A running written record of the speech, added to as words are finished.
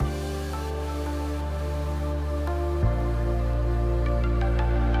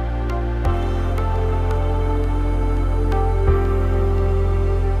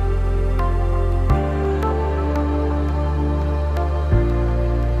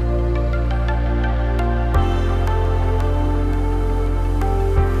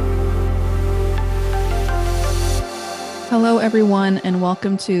everyone, and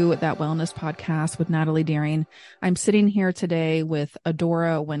welcome to That Wellness Podcast with Natalie Deering. I'm sitting here today with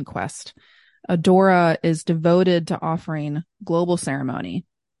Adora Winquist. Adora is devoted to offering global ceremony,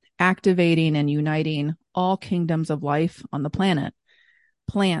 activating and uniting all kingdoms of life on the planet,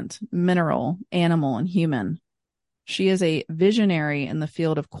 plant, mineral, animal, and human. She is a visionary in the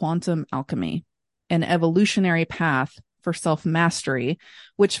field of quantum alchemy, an evolutionary path for self-mastery,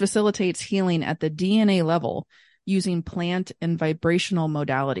 which facilitates healing at the DNA level using plant and vibrational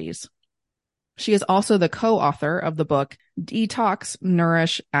modalities. She is also the co-author of the book Detox,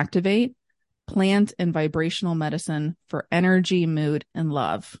 Nourish, Activate, Plant and Vibrational Medicine for Energy, Mood, and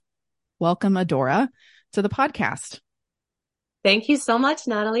Love. Welcome, Adora, to the podcast. Thank you so much,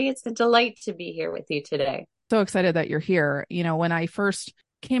 Natalie. It's a delight to be here with you today. So excited that you're here. You know, when I first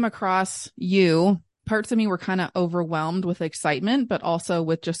came across you, parts of me were kind of overwhelmed with excitement, but also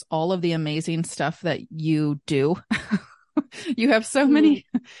with just all of the amazing stuff that you do. You have so many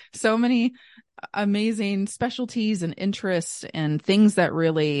amazing specialties and interests and things that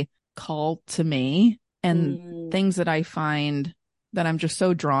really call to me and things that I find that I'm just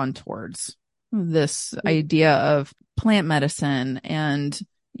so drawn towards. This idea of plant medicine and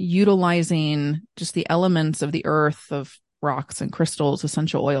utilizing just the elements of the earth, of rocks and crystals,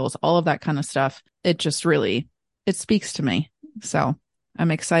 essential oils, all of that kind of stuff. It just really, it speaks to me. So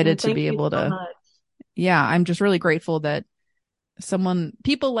I'm excited to be able to, I'm just really grateful that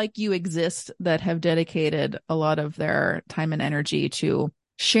people like you exist that have dedicated a lot of their time and energy to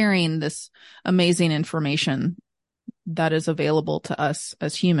sharing this amazing information that is available to us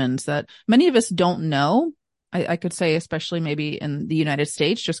as humans that many of us don't know. I could say, especially maybe in the United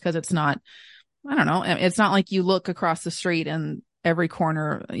States, just because it's not, I don't know. It's not like you look across the street and every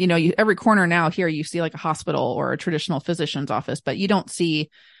corner, every corner now here, you see like a hospital or a traditional physician's office, but you don't see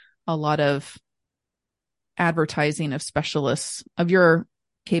a lot of advertising of specialists of your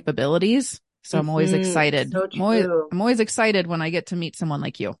capabilities. So I'm always excited. So true. I'm always excited when I get to meet someone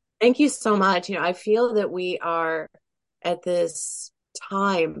like you. Thank you so much. I feel that we are at this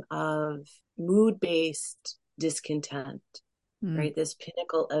time of mood-based discontent. Right? This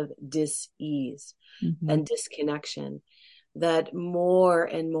pinnacle of dis-ease and disconnection, that more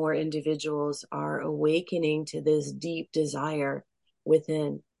and more individuals are awakening to this deep desire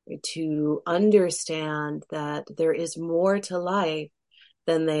within to understand that there is more to life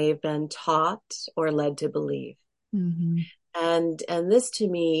than they've been taught or led to believe. And this to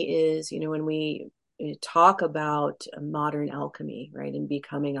me is, when we talk about modern alchemy, right, and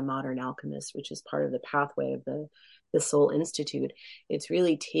becoming a modern alchemist, which is part of the pathway of the Soul Institute, it's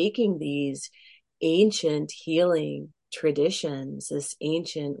really taking these ancient healing traditions, this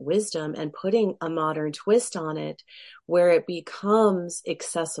ancient wisdom, and putting a modern twist on it where it becomes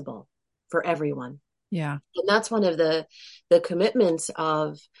accessible for everyone. Yeah. And that's one of the commitments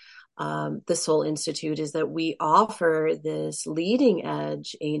of the Soul Institute, is that we offer this leading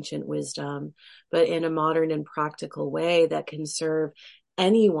edge ancient wisdom, but in a modern and practical way that can serve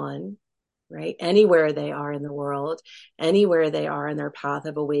anyone, right? Anywhere they are in the world, anywhere they are in their path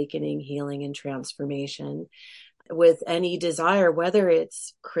of awakening, healing, and transformation, with any desire, whether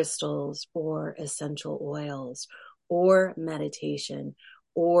it's crystals or essential oils or meditation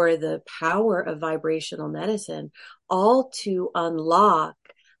or the power of vibrational medicine, all to unlock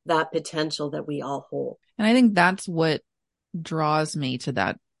that potential that we all hold. And I think that's what draws me to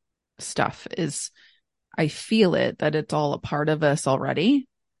that stuff, is I feel that it's all a part of us already.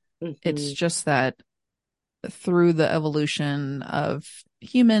 It's just that through the evolution of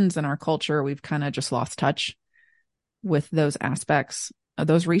humans and our culture, we've kind of just lost touch with those aspects of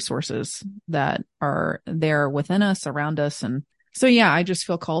those resources that are there within us, around us. And so, I just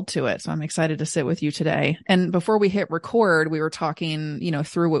feel called to it. So I'm excited to sit with you today. And before we hit record, we were talking,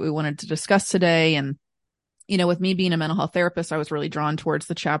 through what we wanted to discuss today. And, with me being a mental health therapist, I was really drawn towards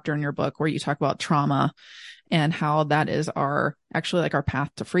the chapter in your book where you talk about trauma and how that is actually our path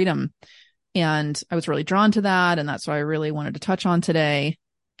to freedom. And I was really drawn to that. And that's what I really wanted to touch on today.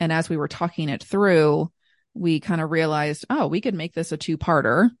 And as we were talking it through, we kind of realized, we could make this a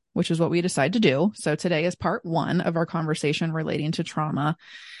two-parter, which is what we decided to do. So today is part one of our conversation relating to trauma.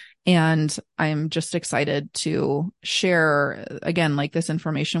 And I'm just excited to share, again, this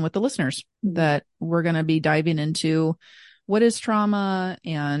information with the listeners, that we're going to be diving into what is trauma,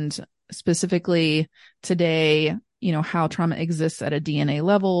 and specifically today, how trauma exists at a DNA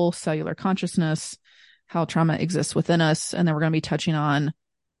level, cellular consciousness, how trauma exists within us. And then we're going to be touching on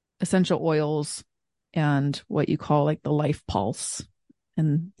essential oils and what you call the life pulse,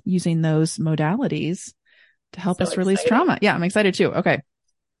 and using those modalities to help us release trauma. Yeah, I'm excited too. Okay.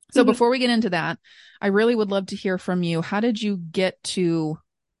 So before we get into that, I really would love to hear from you. How did you get to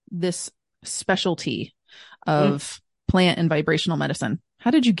this specialty of plant and vibrational medicine?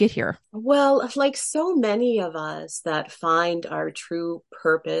 How did you get here? Well, like so many of us that find our true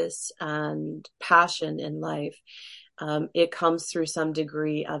purpose and passion in life, it comes through some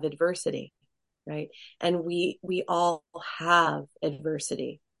degree of adversity, right? And we all have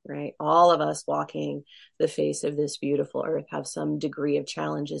adversity, right? All of us walking the face of this beautiful earth have some degree of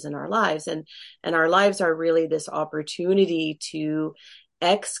challenges in our lives, and our lives are really this opportunity to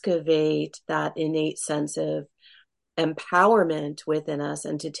excavate that innate sense of empowerment within us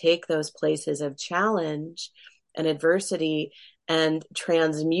and to take those places of challenge and adversity and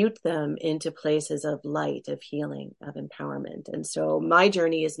transmute them into places of light, of healing, of empowerment. And so my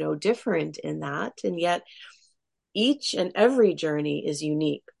journey is no different in that. And yet each and every journey is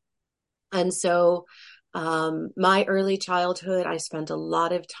unique. And so my early childhood, I spent a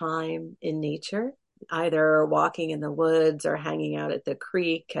lot of time in nature, either walking in the woods or hanging out at the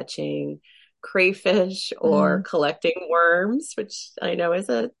creek, catching crayfish or Mm. collecting worms, which I know is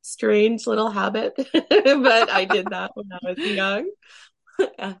a strange little habit, but I did that when I was young.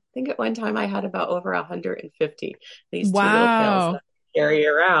 I think at one time I had about over 150, these two little pails that Wow. I carry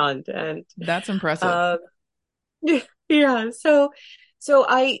around. And That's impressive. um, yeah, so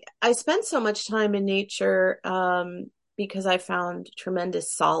I spent so much time in nature because I found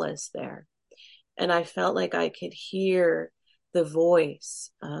tremendous solace there. And I felt like I could hear the voice,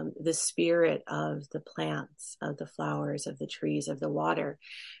 the spirit of the plants, of the flowers, of the trees, of the water.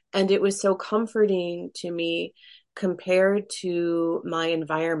 And it was so comforting to me compared to my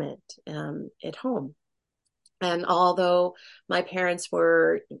environment at home. And although my parents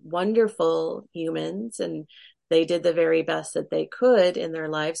were wonderful humans and they did the very best that they could in their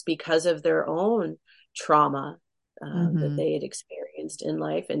lives because of their own trauma that Hmm. they had experienced in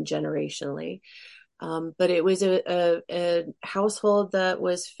life and generationally, but it was a household that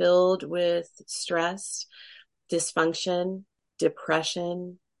was filled with stress, dysfunction,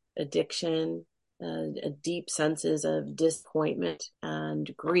 depression, addiction, deep senses of disappointment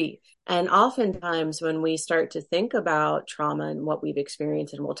and grief. And oftentimes, when we start to think about trauma and what we've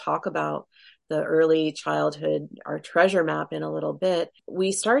experienced, and we'll talk about the early childhood, our treasure map in a little bit,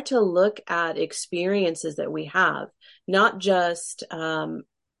 we start to look at experiences that we have, not just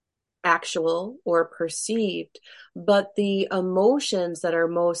actual or perceived, but the emotions that are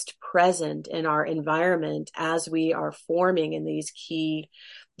most present in our environment as we are forming in these key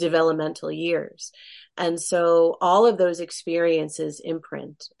developmental years. And so all of those experiences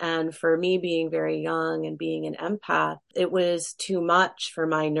imprint. And for me, being very young and being an empath, it was too much for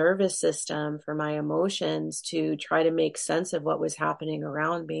my nervous system, for my emotions to try to make sense of what was happening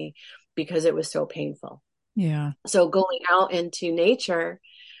around me because it was so painful. Yeah. So going out into nature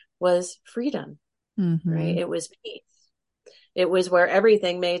was freedom, right? Hmm. It was peace. It was where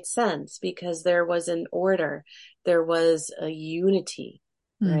everything made sense because there was an order, there was a unity,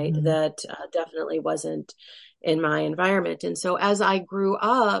 right? Hmm. That definitely wasn't in my environment. And so as I grew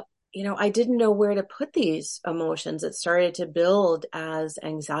up, I didn't know where to put these emotions. It started to build as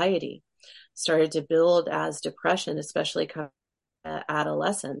anxiety, started to build as depression, especially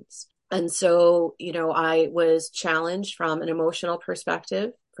adolescence. And so, I was challenged from an emotional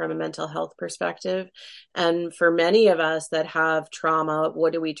perspective, from a mental health perspective. And for many of us that have trauma,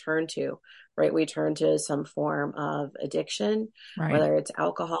 what do we turn to? Right? We turn to some form of addiction, Right. whether it's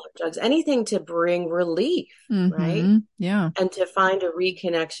alcohol, drugs, anything to bring relief, right? Yeah. And to find a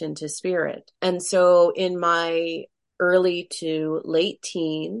reconnection to spirit. And so in my early to late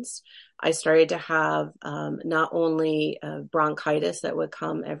teens, I started to have not only bronchitis that would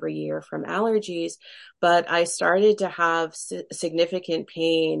come every year from allergies, but I started to have significant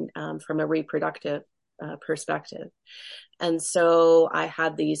pain from a reproductive perspective. And so I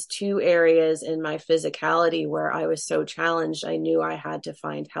had these two areas in my physicality where I was so challenged, I knew I had to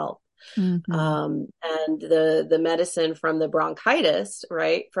find help. Hmm. And the medicine from the bronchitis,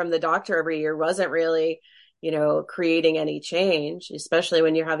 right, from the doctor every year wasn't really, creating any change, especially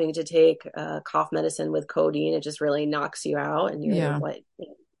when you're having to take cough medicine with codeine. It just really knocks you out and you're Yeah.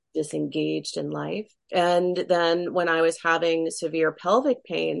 disengaged in life. And then when I was having severe pelvic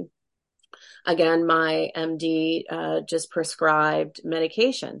pain, again, my MD just prescribed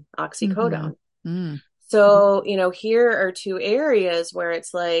medication, Hmm. oxycodone. Mm. So, here are two areas where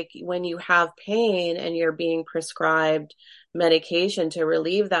it's like when you have pain and you're being prescribed medication to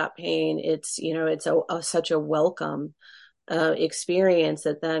relieve that pain, it's such a welcome experience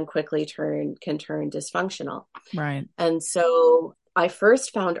that then quickly can turn dysfunctional. Right. And so I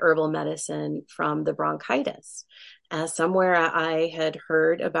first found herbal medicine from the bronchitis. somewhere I had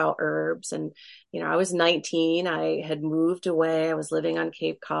heard about herbs. And, I was 19. I had moved away. I was living on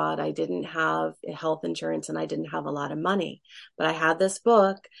Cape Cod. I didn't have health insurance and I didn't have a lot of money. But I had this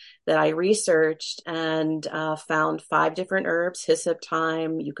book that I researched and found 5 different herbs: hyssop,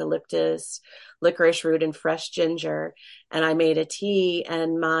 thyme, eucalyptus, licorice root, and fresh ginger. And I made a tea,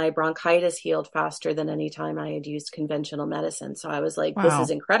 and my bronchitis healed faster than any time I had used conventional medicine. So I was like, this is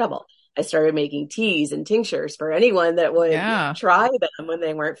Wow. incredible. I started making teas and tinctures for anyone that would Yeah. try them when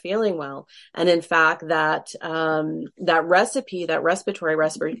they weren't feeling well. And in fact, that recipe, that respiratory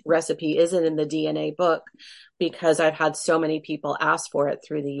recipe, isn't in the DNA book because I've had so many people ask for it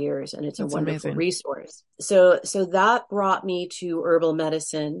through the years, and it's a That's wonderful amazing. resource. So that brought me to herbal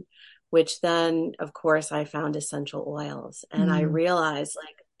medicine, which then, of course, I found essential oils, and I Mm. realized,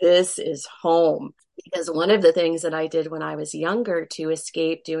 like, this is home. Because one of the things that I did when I was younger to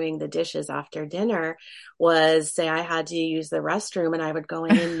escape doing the dishes after dinner was, say I had to use the restroom, and I would go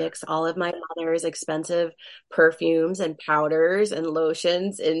in and mix all of my mother's expensive perfumes and powders and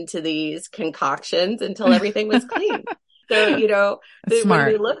lotions into these concoctions until everything was clean. So, That's when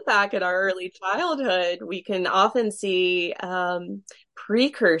we smart. look back at our early childhood, we can often see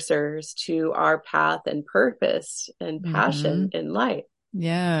precursors to our path and purpose and passion Hmm. in life.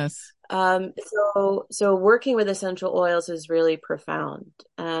 Yes. So working with essential oils is really profound.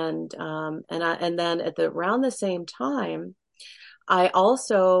 And then around the same time, I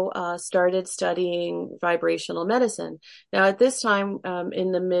also started studying vibrational medicine. Now, at this time,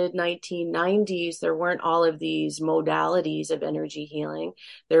 in the mid 1990s, there weren't all of these modalities of energy healing.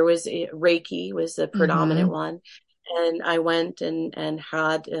 There was Reiki was the predominant Hmm. one. And I went and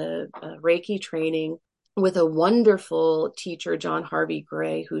had a Reiki training with a wonderful teacher, John Harvey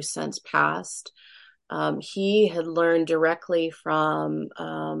Gray, who's since passed. He had learned directly from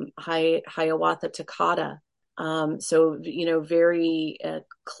Hiawatha Takata. So, very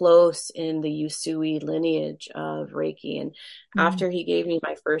close in the Usui lineage of Reiki. And Mm. after he gave me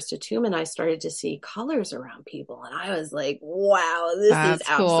my first attunement, I started to see colors around people. And I was like, wow, this is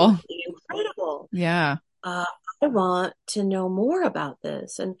That's cool. absolutely incredible. Yeah. uh, I want to know more about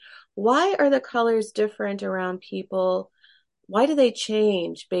this. And why are the colors different around people? Why do they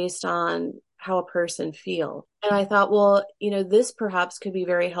change based on how a person feels? And I thought, well, this perhaps could be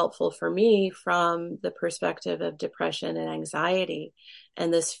very helpful for me from the perspective of depression and anxiety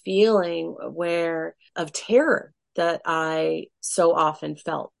and this feeling of terror that I so often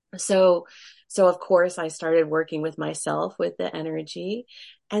felt. So of course I started working with myself with the energy.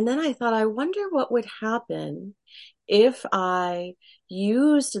 And then I thought, I wonder what would happen if I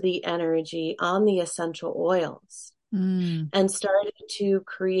used the energy on the essential oils Mm. and started to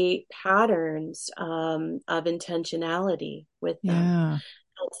create patterns of intentionality with them. Yeah.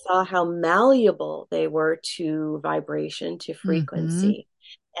 I saw how malleable they were to vibration, to Hmm. frequency,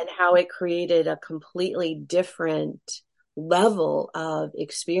 and how it created a completely different level of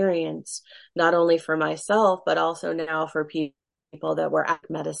experience, not only for myself, but also now for people that were at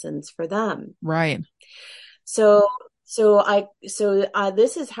medicines for them. Right. So,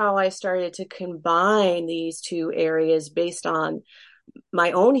 this is how I started to combine these two areas based on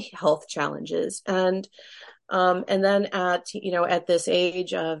my own health challenges. And then at this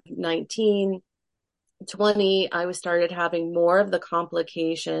age of 19, 20, I was started having more of the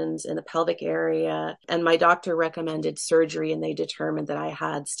complications in the pelvic area, and my doctor recommended surgery, and they determined that I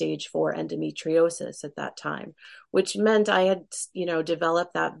had stage 4 endometriosis at that time, which meant I had,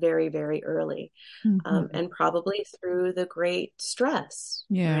 developed that very, very early, Hmm. and probably through the great stress,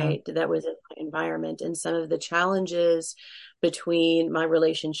 Yeah. right, that was in my environment and some of the challenges between my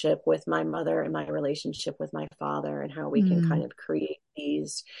relationship with my mother and my relationship with my father, and how we can Mm. kind of create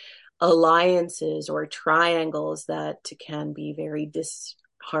these alliances or triangles that can be very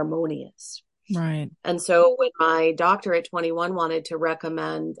disharmonious. Right. And so when my doctor at 21 wanted to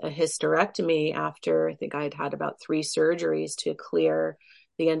recommend a hysterectomy after I think I'd had about 3 surgeries to clear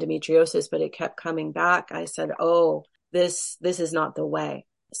the endometriosis, but it kept coming back, I said, oh, this is not the way.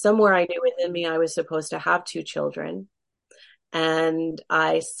 Somewhere I knew within me I was supposed to have 2 children. And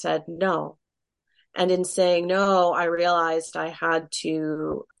I said no. And in saying no, I realized I had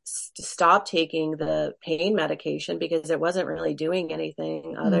to stop taking the pain medication because it wasn't really doing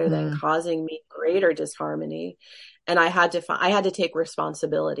anything other than Hmm. causing me greater disharmony. And I had to take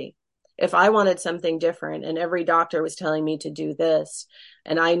responsibility. If I wanted something different and every doctor was telling me to do this,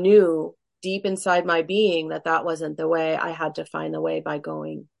 and I knew deep inside my being that that wasn't the way. I had to find the way by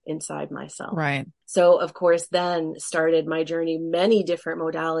going inside myself. Right. So, of course, then started my journey, many different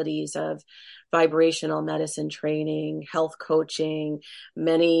modalities of vibrational medicine training, health coaching,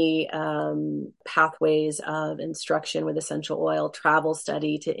 many pathways of instruction with essential oil, travel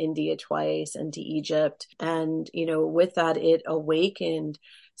study to India twice and to Egypt. And, you know, with that, it awakened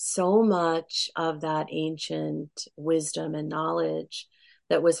so much of that ancient wisdom and knowledge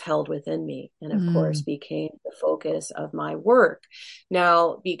that was held within me, and of course became the focus of my work.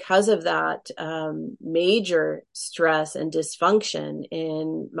 Now, because of that major stress and dysfunction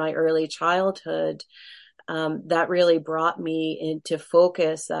in my early childhood, that really brought me into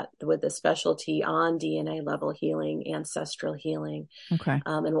focus that with a specialty on DNA level healing, ancestral healing. Okay.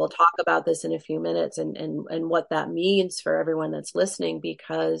 And we'll talk about this in a few minutes and what that means for everyone that's listening,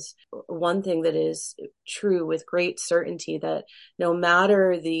 because one thing that is true with great certainty that no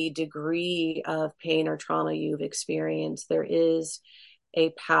matter the degree of pain or trauma you've experienced, there is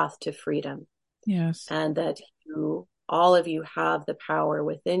a path to freedom. Yes. And that all of you have the power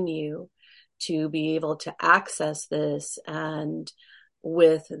within you to be able to access this, and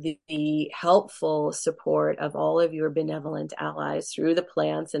with the helpful support of all of your benevolent allies through the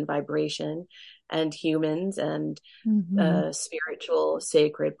plants and vibration and humans and spiritual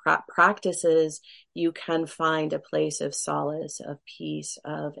sacred practices, you can find a place of solace, of peace,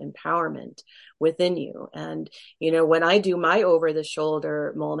 of empowerment within you. And, you know, when I do my over the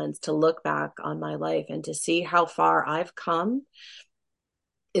shoulder moments to look back on my life and to see how far I've come,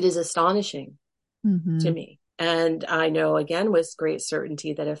 it is astonishing to me. And I know, again, with great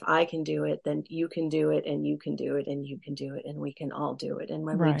certainty that if I can do it, then you can do it, and you can do it, and you can do it, and we can all do it. And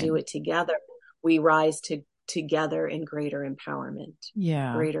when we do it together, we rise together in greater empowerment,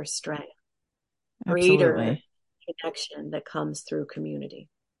 greater strength, greater connection that comes through community.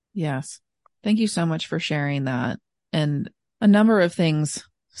 Yes. Thank you so much for sharing that. And a number of things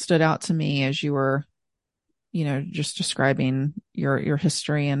stood out to me as you were, you know, just describing your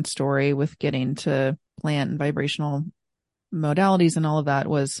history and story with getting to plant and vibrational modalities and all of that.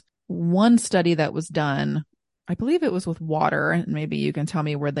 Was one study that was done, I believe it was with water, and maybe you can tell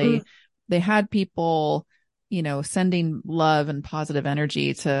me, where they had people, you know, sending love and positive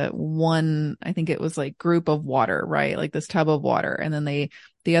energy to one, I think it was like group of water, right? Like this tub of water. And then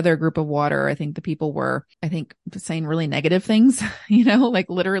the other group of water, I think the people were, I think, saying really negative things, you know, like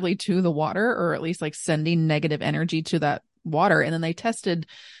literally to the water, or at least like sending negative energy to that water. And then they tested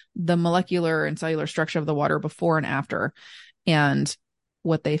the molecular and cellular structure of the water before and after. And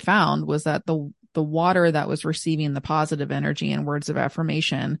what they found was that the water that was receiving the positive energy and words of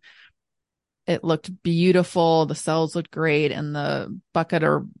affirmation, it looked beautiful. The cells looked great. And the bucket,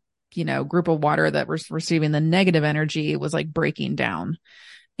 or, you know, group of water that was receiving the negative energy was like breaking down.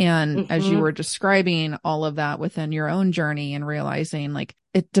 And as you were describing all of that within your own journey and realizing, like,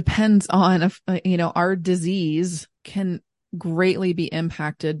 it depends on, if, you know, our disease can greatly be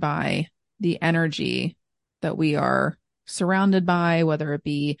impacted by the energy that we are surrounded by, whether it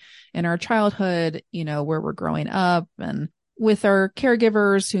be in our childhood, you know, where we're growing up, and with our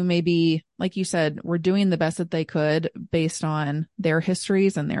caregivers who maybe, like you said, were doing the best that they could based on their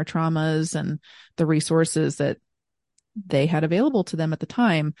histories and their traumas and the resources that they had available to them at the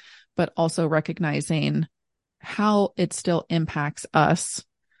time, but also recognizing how it still impacts us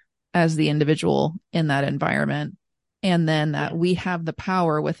as the individual in that environment. And then that we have the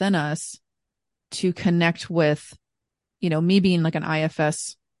power within us to connect with, you know, me being like an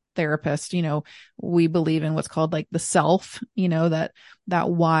IFS therapist, you know, we believe in what's called like the self, you know, that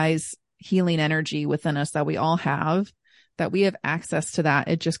wise healing energy within us that we all have, that we have access to that.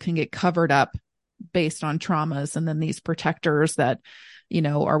 It just can get covered up based on traumas. And then these protectors that, you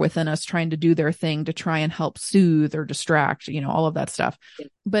know, are within us trying to do their thing to try and help soothe or distract, you know, all of that stuff. Yeah.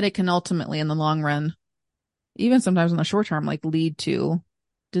 But it can ultimately, in the long run, even sometimes in the short term, like lead to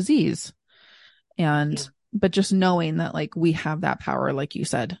disease. And, but just knowing that, like, we have that power, like you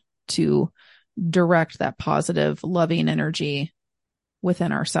said, to direct that positive, loving energy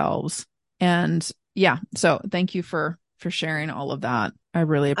within ourselves. And yeah, so thank you for sharing all of that. I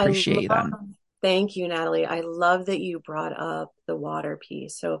really appreciate that. Thank you, Natalie. I love that you brought up the water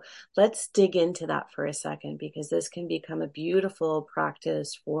piece. So let's dig into that for a second, because this can become a beautiful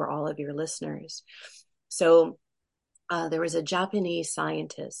practice for all of your listeners. So there was a Japanese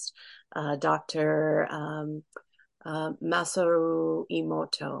scientist, Dr. Masaru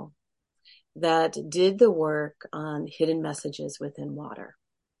Emoto, that did the work on hidden messages within water.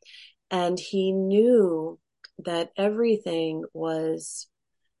 And he knew that everything was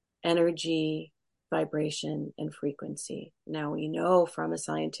energy vibration, and frequency. Now, we know from a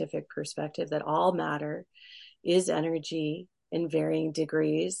scientific perspective that all matter is energy in varying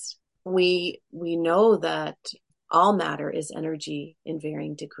degrees. We know that all matter is energy in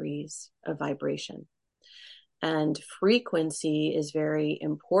varying degrees of vibration. And frequency is very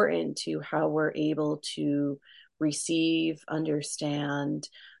important to how we're able to receive, understand,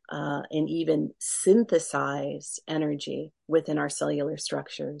 and even synthesize energy within our cellular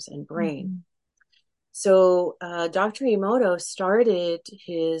structures and brain. Mm-hmm. So Dr. Emoto started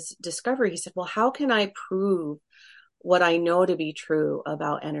his discovery. He said, well, how can I prove what I know to be true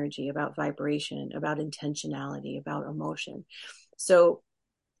about energy, about vibration, about intentionality, about emotion? So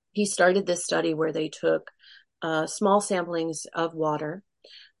he started this study where they took small samplings of water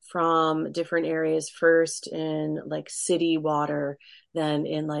from different areas, first in like city water, then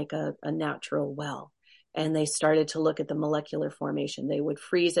in like a natural well. And they started to look at the molecular formation. They would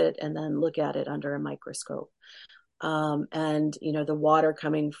freeze it and then look at it under a microscope. And, you know, the water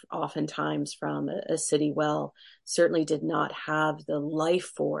coming oftentimes from a city well certainly did not have the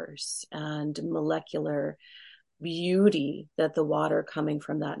life force and molecular beauty that the water coming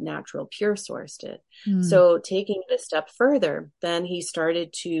from that natural pure source did. So taking it a step further, then he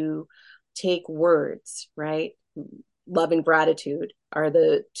started to take words, right? Love and gratitude are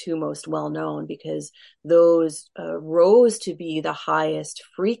the two most well known because those rose to be the highest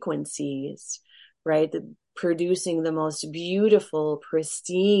frequencies, right? Producing the most beautiful,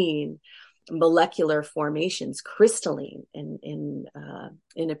 pristine molecular formations, crystalline in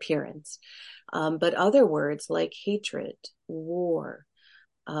appearance. But other words like hatred, war,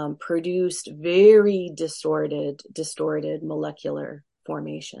 produced very distorted molecular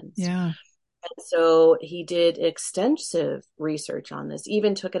formations. Yeah. And so he did extensive research on this,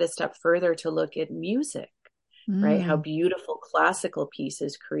 even took it a step further to look at music, right? How beautiful classical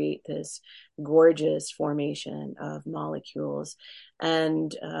pieces create this gorgeous formation of molecules,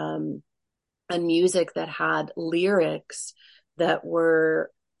 and music that had lyrics that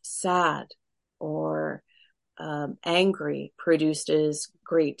were sad or angry produced as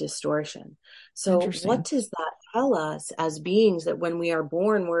great distortion. So what Interesting. does that tell us as beings, that when we are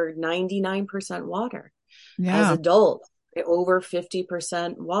born, we're 99% water? As Yeah. adults, over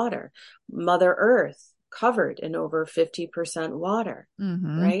 50% water. Mother Earth covered in over 50% water,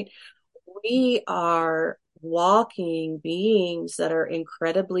 Mm-hmm. right? We are walking beings that are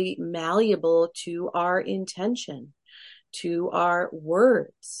incredibly malleable to our intention, to our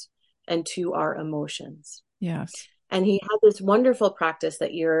words, and to our emotions. Yes. And he had this wonderful practice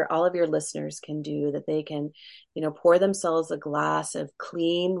that all of your listeners can do, that they can, you know, pour themselves a glass of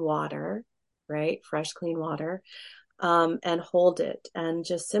clean water, right? Fresh, clean water, and hold it and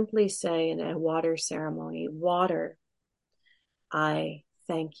just simply say in a water ceremony, water, I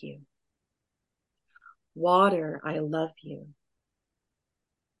thank you. Water, I love you.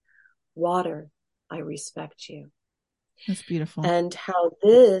 Water, I respect you. That's beautiful. And how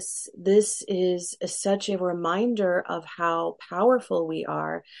this is such a reminder of how powerful we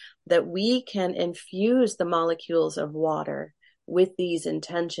are, that we can infuse the molecules of water with these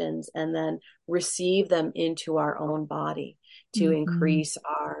intentions and then receive them into our own body to Mm-hmm. increase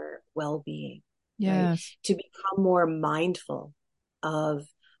our well-being, right? Yes. To become more mindful of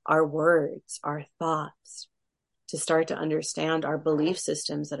our words, our thoughts, to start to understand our belief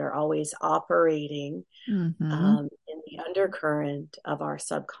systems that are always operating Mm-hmm. in the undercurrent of our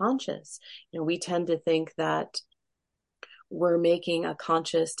subconscious. You know, we tend to think that we're making a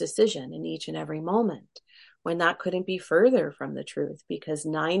conscious decision in each and every moment, when that couldn't be further from the truth, because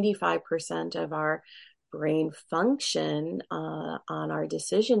 95% of our brain function on our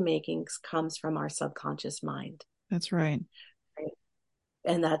decision makings comes from our subconscious mind. That's right. Right?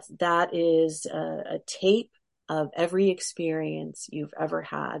 And that is a tape of every experience you've ever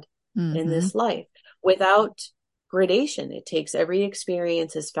had in Mm-hmm. this life, without gradation. It takes every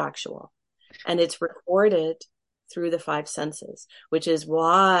experience as factual, and it's recorded through the five senses, which is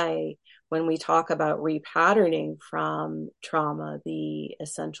why when we talk about repatterning from trauma, the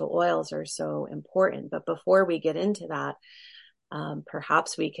essential oils are so important. But before we get into that,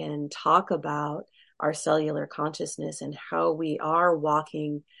 perhaps we can talk about our cellular consciousness and how we are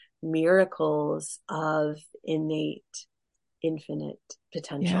walking miracles of innate, infinite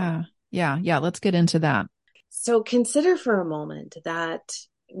potential. Yeah. Yeah. Yeah. Let's get into that. So consider for a moment that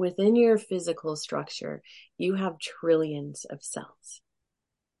within your physical structure, you have trillions of cells,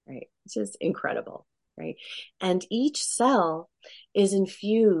 right? It's just incredible, right? And each cell is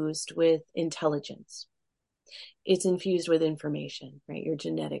infused with intelligence. It's infused with information, right? Your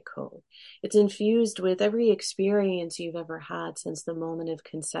genetic code. It's infused with every experience you've ever had since the moment of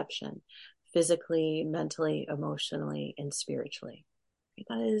conception, physically, mentally, emotionally, and spiritually.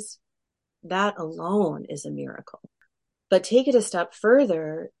 That alone is a miracle. But take it a step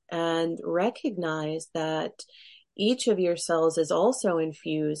further and recognize that each of your cells is also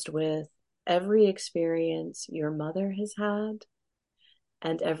infused with every experience your mother has had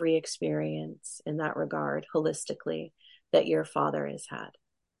and every experience in that regard, holistically, that your father has had,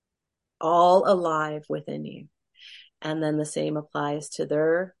 all alive within you. And then the same applies to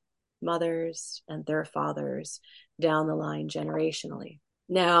their mothers and their fathers down the line generationally.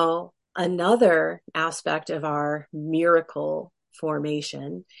 Now, another aspect of our miracle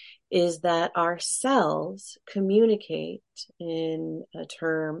formation is that our cells communicate in a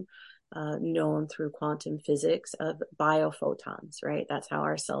term known through quantum physics of biophotons, right? That's how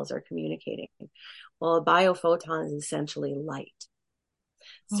our cells are communicating. Well, a biophoton is essentially light.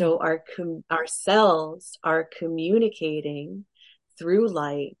 So our cells are communicating through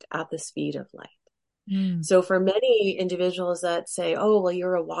light at the speed of light. So for many individuals that say, oh, well,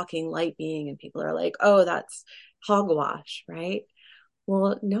 you're a walking light being, and people are like, oh, that's hogwash, right?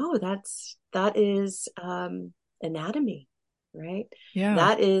 Well, no, that is anatomy, right? Yeah.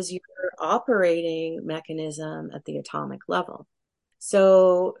 That is your operating mechanism at the atomic level.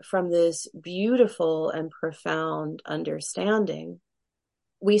 So from this beautiful and profound understanding,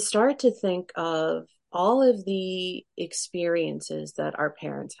 we start to think of all of the experiences that our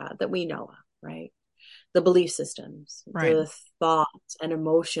parents had that we know of, right? The belief systems, Right. the thoughts and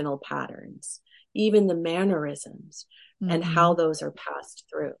emotional patterns, even the mannerisms, and how those are passed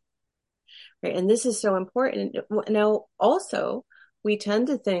through. Right. And this is so important. Now, also, we tend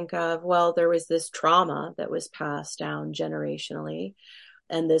to think of, well, there was this trauma that was passed down generationally,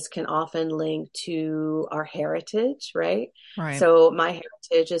 and this can often link to our heritage, right? Right. So my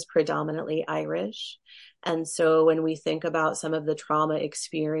heritage is predominantly Irish. And so when we think about some of the trauma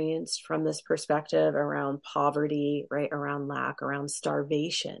experienced from this perspective around poverty, right, around lack, around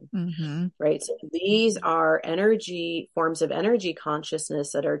starvation, right? So these are forms of energy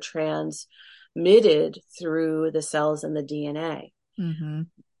consciousness that are transmitted through the cells and the DNA.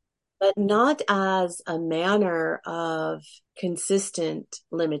 But not as a manner of consistent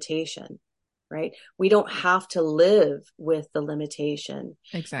limitation, right? We don't have to live with the limitation.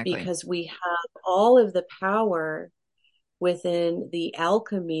 Exactly. Because we have all of the power within the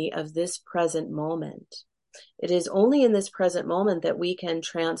alchemy of this present moment. It is only in this present moment that we can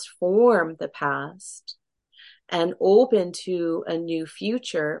transform the past and open to a new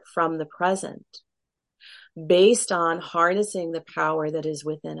future from the present, based on harnessing the power that is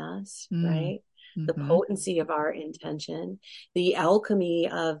within us, right? The potency of our intention, the alchemy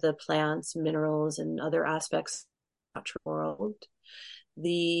of the plants, minerals, and other aspects of the natural world,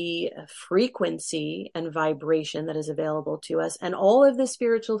 the frequency and vibration that is available to us, and all of the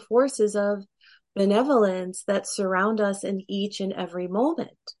spiritual forces of benevolence that surround us in each and every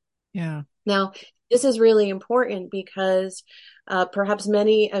moment. Yeah. Now, this is really important because perhaps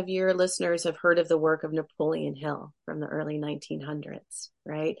many of your listeners have heard of the work of Napoleon Hill from the early 1900s,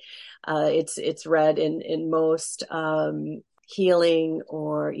 right? It's read in most healing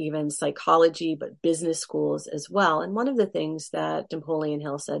or even psychology, but business schools as well. And one of the things that Napoleon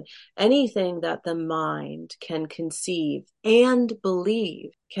Hill said, anything that the mind can conceive and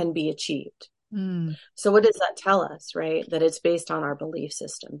believe can be achieved. So what does that tell us, right? That it's based on our belief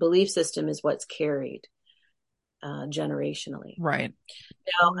system. Belief system is what's carried generationally. Right.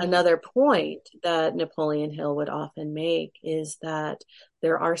 Now, another point that Napoleon Hill would often make is that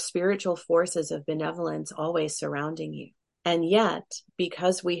there are spiritual forces of benevolence always surrounding you. And yet,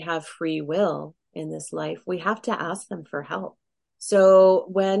 because we have free will in this life, we have to ask them for help. So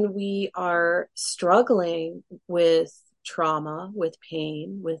when we are struggling with trauma, with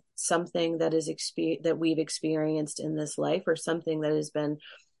pain, with something that is that we've experienced in this life, or something that has been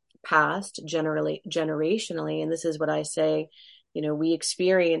passed generationally, and this is what I say, we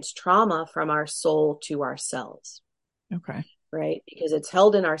experience trauma from our soul to our cells. Okay. Right? Because it's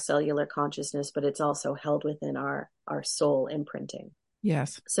held in our cellular consciousness, but it's also held within our soul imprinting.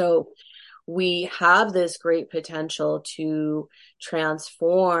 Yes. So we have this great potential to transmute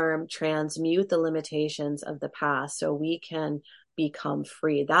the limitations of the past so we can become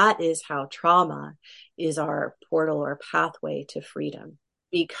free. That is how trauma is our portal or pathway to freedom,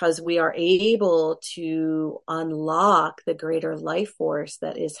 because we are able to unlock the greater life force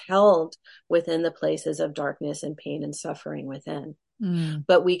that is held within the places of darkness and pain and suffering within.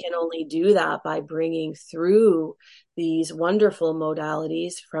 But we can only do that by bringing through these wonderful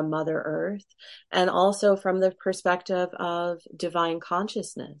modalities from Mother Earth, and also from the perspective of divine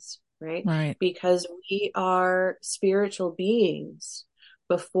consciousness, right? Right. Because we are spiritual beings,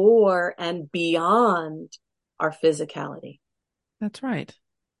 before and beyond our physicality. That's right.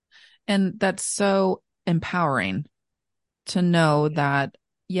 And that's so empowering to know that,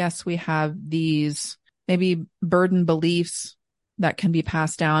 yes, we have these maybe burden beliefs that can be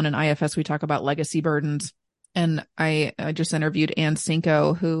passed down. In IFS, we talk about legacy burdens. And I just interviewed Anne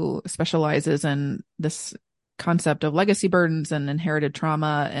Cinco, who specializes in this concept of legacy burdens and inherited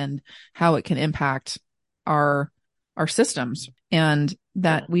trauma and how it can impact our our systems, and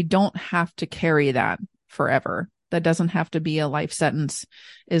that we don't have to carry that forever. That doesn't have to be a life sentence.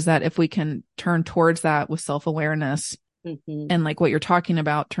 Is that if we can turn towards that with self-awareness, and like what you're talking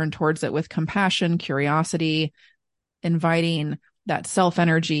about, turn towards it with compassion, curiosity, inviting that self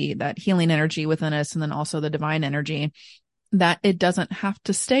energy, that healing energy within us, and then also the divine energy, that it doesn't have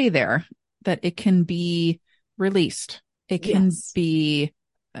to stay there, that it can be released. It can be,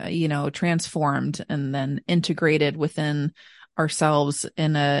 transformed and then integrated within ourselves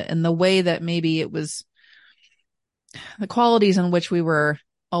in the way that maybe it was the qualities in which we were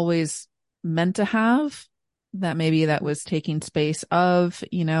always meant to have, that maybe that was taking space of,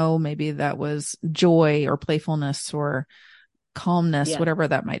 maybe that was joy or playfulness or calmness, whatever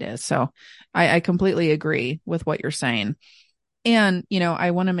that might is. So I completely agree with what you're saying. And,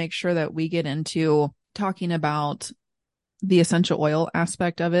 I want to make sure that we get into talking about the essential oil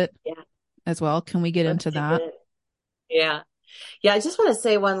aspect of it as well. Can we get into that? Yeah. Yeah. I just want to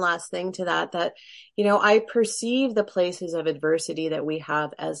say one last thing to that, I perceive the places of adversity that we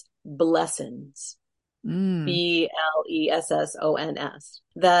have as blessings. Blessons,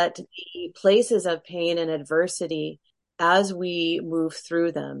 that the places of pain and adversity, as we move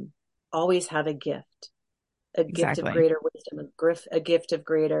through them, always have a gift of greater wisdom, a gift of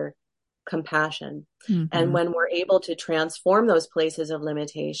greater compassion. And when we're able to transform those places of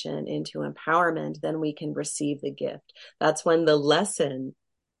limitation into empowerment, then we can receive the gift. That's when the lesson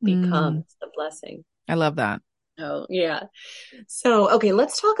becomes the blessing. I love that. Oh, yeah. So, okay,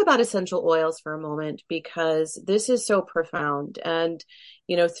 let's talk about essential oils for a moment, because this is so profound. And,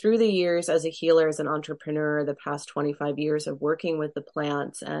 through the years as a healer, as an entrepreneur, the past 25 years of working with the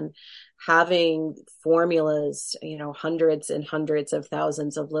plants and having formulas, hundreds and hundreds of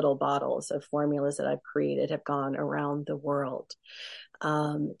thousands of little bottles of formulas that I've created have gone around the world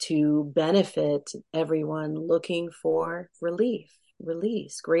to benefit everyone looking for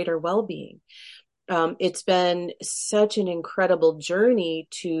release, greater well-being. It's been such an incredible journey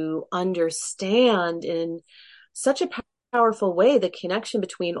to understand in such a powerful way the connection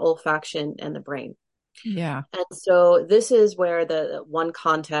between olfaction and the brain. Yeah. And so this is where the one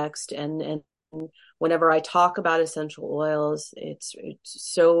context, and whenever I talk about essential oils, it's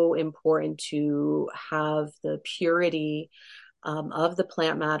so important to have the purity of the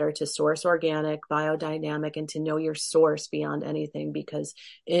plant matter, to source organic, biodynamic, and to know your source beyond anything. Because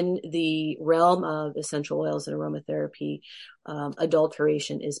in the realm of essential oils and aromatherapy,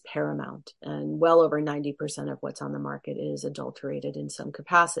 adulteration is paramount, and well over 90% of what's on the market is adulterated in some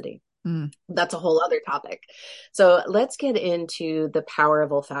capacity. That's a whole other topic. So let's get into the power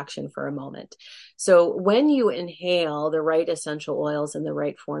of olfaction for a moment. So when you inhale the right essential oils in the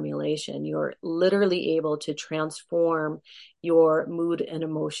right formulation, you're literally able to transform your mood and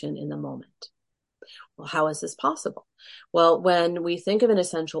emotion in the moment. Well, how is this possible? Well, when we think of an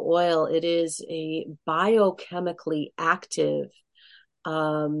essential oil, it is a biochemically active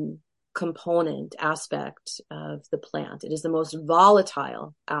component aspect of the plant. It is the most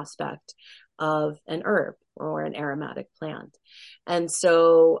volatile aspect of an herb or an aromatic plant. And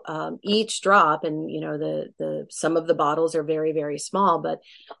so each drop, and the some of the bottles are very, very small, but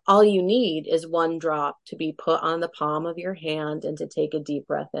all you need is one drop to be put on the palm of your hand and to take a deep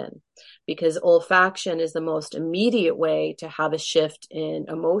breath in, because olfaction is the most immediate way to have a shift in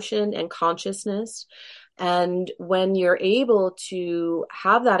emotion and consciousness. And when you're able to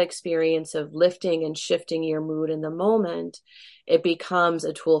have that experience of lifting and shifting your mood in the moment, it becomes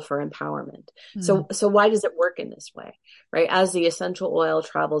a tool for empowerment. So why does it work in this way, right? As the essential oil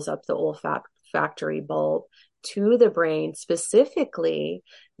travels up the olfactory bulb to the brain, specifically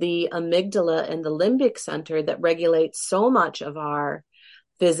the amygdala and the limbic center that regulates so much of our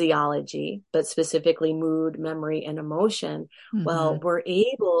physiology, but specifically mood, memory, and emotion, well, we're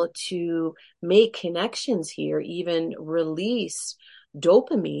able to make connections here, even release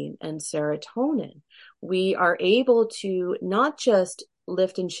dopamine and serotonin. We are able to not just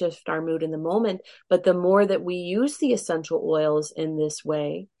lift and shift our mood in the moment, but the more that we use the essential oils in this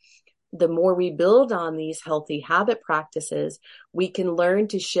way, the more we build on these healthy habit practices, we can learn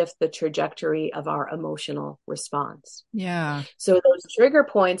to shift the trajectory of our emotional response. Yeah. So those trigger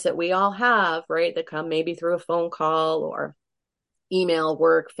points that we all have, right, that come maybe through a phone call or email,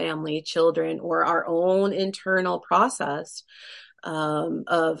 work, family, children, or our own internal process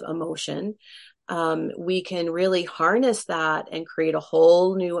of emotion, we can really harness that and create a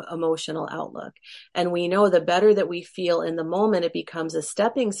whole new emotional outlook. And we know the better that we feel in the moment, it becomes a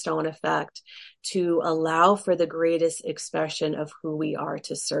stepping stone effect to allow for the greatest expression of who we are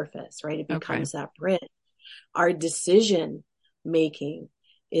to surface, right? It Okay. becomes that bridge. Our decision making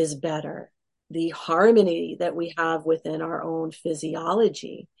is better. The harmony that we have within our own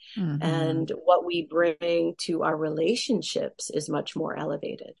physiology Mm-hmm. and what we bring to our relationships is much more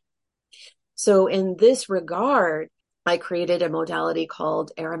elevated. So in this regard, I created a modality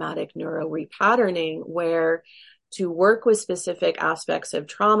called aromatic neuro repatterning, where to work with specific aspects of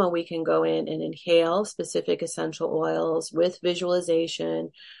trauma, we can go in and inhale specific essential oils with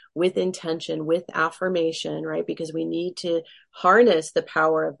visualization, with intention, with affirmation, right? Because we need to harness the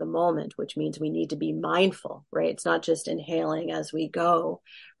power of the moment, which means we need to be mindful, right? It's not just inhaling as we go,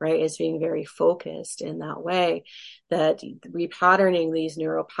 right? It's being very focused in that way, that repatterning these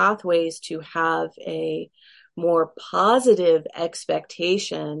neural pathways to have a more positive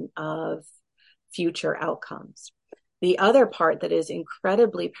expectation of future outcomes. The other part that is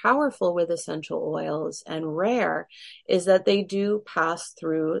incredibly powerful with essential oils and rare is that they do pass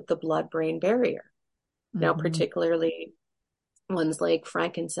through the blood-brain barrier. Now, Mm-hmm. particularly ones like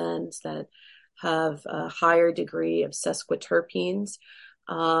frankincense that have a higher degree of sesquiterpenes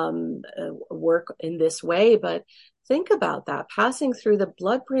work in this way. But think about that, passing through the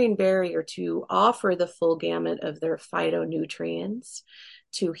blood-brain barrier to offer the full gamut of their phytonutrients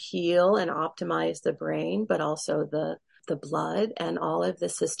to heal and optimize the brain, but also the blood and all of the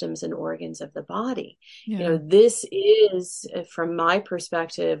systems and organs of the body. You Yeah. know, this is, from my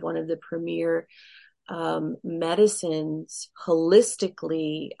perspective, one of the premier medicines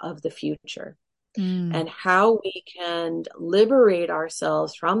holistically of the future, Mm. and how we can liberate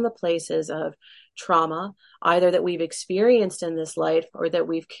ourselves from the places of trauma, either that we've experienced in this life or that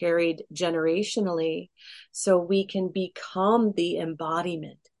we've carried generationally, so we can become the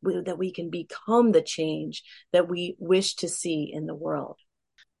embodiment, that we can become the change that we wish to see in the world.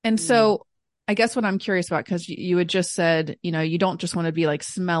 And Mm. so I guess what I'm curious about, because you had just said, you don't just want to be like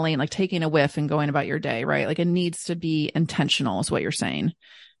smelling, like taking a whiff and going about your day, right? Like it needs to be intentional, is what you're saying.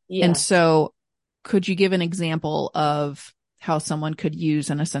 And Yes, so could you give an example of how someone could use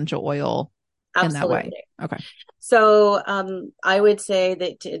an essential oil in that way? absolutely. Okay. So I would say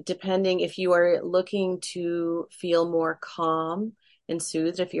that depending if you are looking to feel more calm and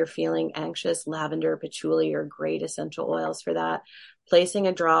soothed, if you're feeling anxious, lavender, patchouli are great essential oils for that. Placing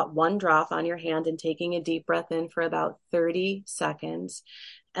one drop on your hand and taking a deep breath in for about 30 seconds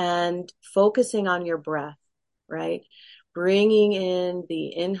and focusing on your breath, right? Bringing in the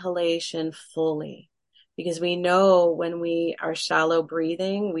inhalation fully. Because we know when we are shallow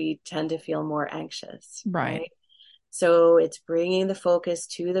breathing, we tend to feel more anxious, Right. right? So it's bringing the focus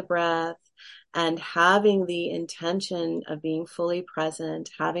to the breath and having the intention of being fully present,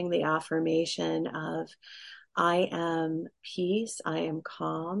 having the affirmation of, I am peace, I am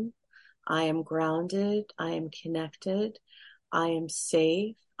calm, I am grounded, I am connected, I am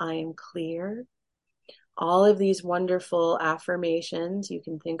safe, I am clear. All of these wonderful affirmations. You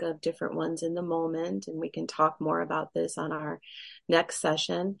can think of different ones in the moment, and we can talk more about this on our next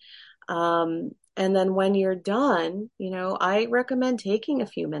session. And then when you're done, I recommend taking a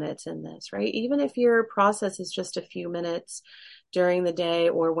few minutes in this, right? Even if your process is just a few minutes during the day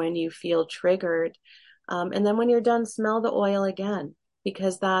or when you feel triggered. And then when you're done, smell the oil again,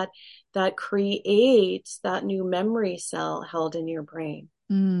 because that creates that new memory cell held in your brain,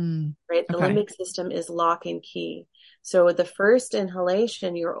 Mm. right? The Okay. limbic system is lock and key. So with the first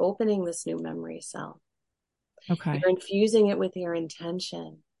inhalation, you're opening this new memory cell. Okay. You're infusing it with your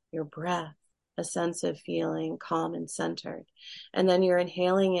intention, your breath, a sense of feeling calm and centered. And then you're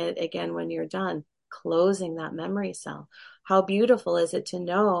inhaling it again when you're done, closing that memory cell. How beautiful is it to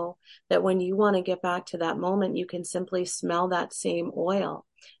know that when you want to get back to that moment, you can simply smell that same oil.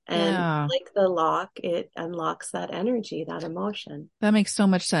 And Yeah. like the lock, it unlocks that energy, that emotion. That makes so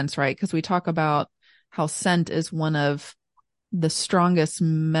much sense, right? Because we talk about how scent is one of the strongest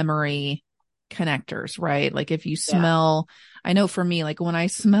memory connectors, right? Like if you Yeah. smell, I know for me, like when I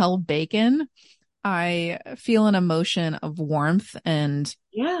smell bacon, I feel an emotion of warmth and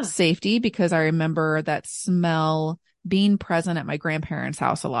Yeah. safety because I remember that smell being present at my grandparents'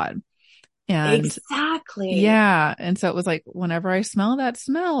 house a lot. And Exactly. yeah. And so it was like, whenever I smell that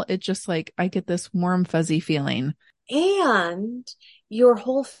smell, it just like, I get this warm, fuzzy feeling. And your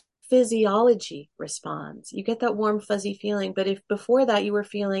whole physiology responds. You get that warm, fuzzy feeling. But if before that you were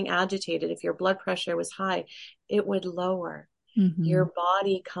feeling agitated, if your blood pressure was high, it would lower. Mm-hmm. your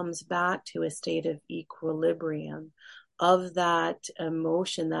body comes back to a state of equilibrium, of that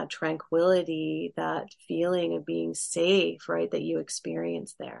emotion, that tranquility, that feeling of being safe, right? That you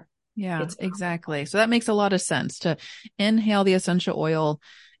experience there. Yeah, It's exactly. So that makes a lot of sense to inhale the essential oil,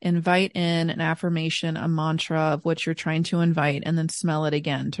 invite in an affirmation, a mantra of what you're trying to invite, and then smell it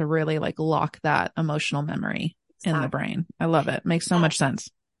again to really like lock that emotional memory in the exactly. brain. I love it. Makes so much sense.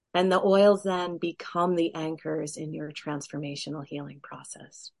 And the oils then become the anchors in your transformational healing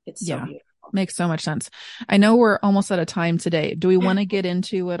process. It's so Yeah, beautiful. makes so much sense. I know we're almost out of time today. Do we want to get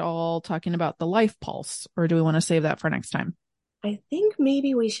into it all talking about the life pulse, or do we want to save that for next time? I think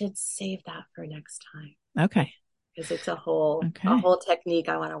maybe we should save that for next time Okay. because it's a Okay. whole technique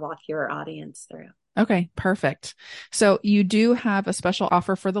I want to walk your audience through. Okay, perfect. So you do have a special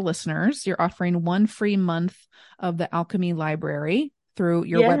offer for the listeners. You're offering 1 free month of the Alchemy Library through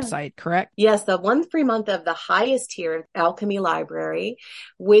your Yeah. website, correct? Yes, the 1 free month of the highest tier Alchemy Library,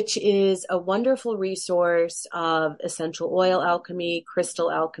 which is a wonderful resource of essential oil alchemy, crystal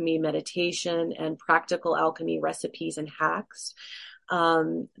alchemy, meditation, and practical alchemy recipes and hacks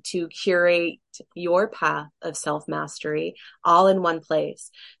to curate your path of self mastery all in one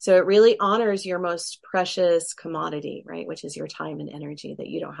place. So it really honors your most precious commodity, right? Which is your time and energy, that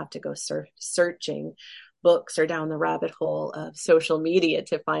you don't have to go searching books or down the rabbit hole of social media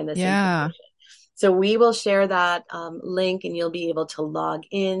to find this Yeah, information. So we will share that link, and you'll be able to log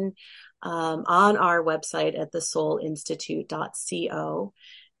in on our website at thesoulinstitute.co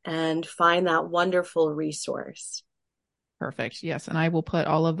and find that wonderful resource. perfect. Yes. And I will put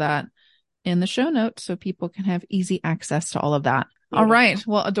all of that in the show notes so people can have easy access to all of that. All right.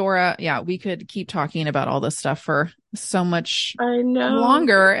 Beautiful. Well, Adora, yeah, we could keep talking about all this stuff for so much I know.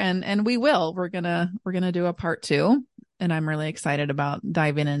 longer, and we will. We're gonna do a part two, and I'm really excited about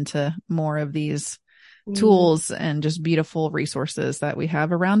diving into more of these Mm. tools and just beautiful resources that we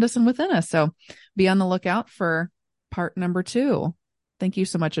have around us and within us. So be on the lookout for part number 2. Thank you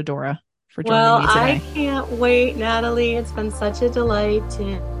so much, Adora, for joining Well, me I today. can't wait, Natalie. It's been such a delight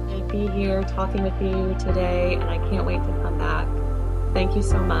to be here talking with you today, and I can't wait to come back. Thank you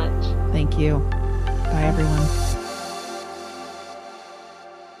so much. Thank you. Bye, everyone.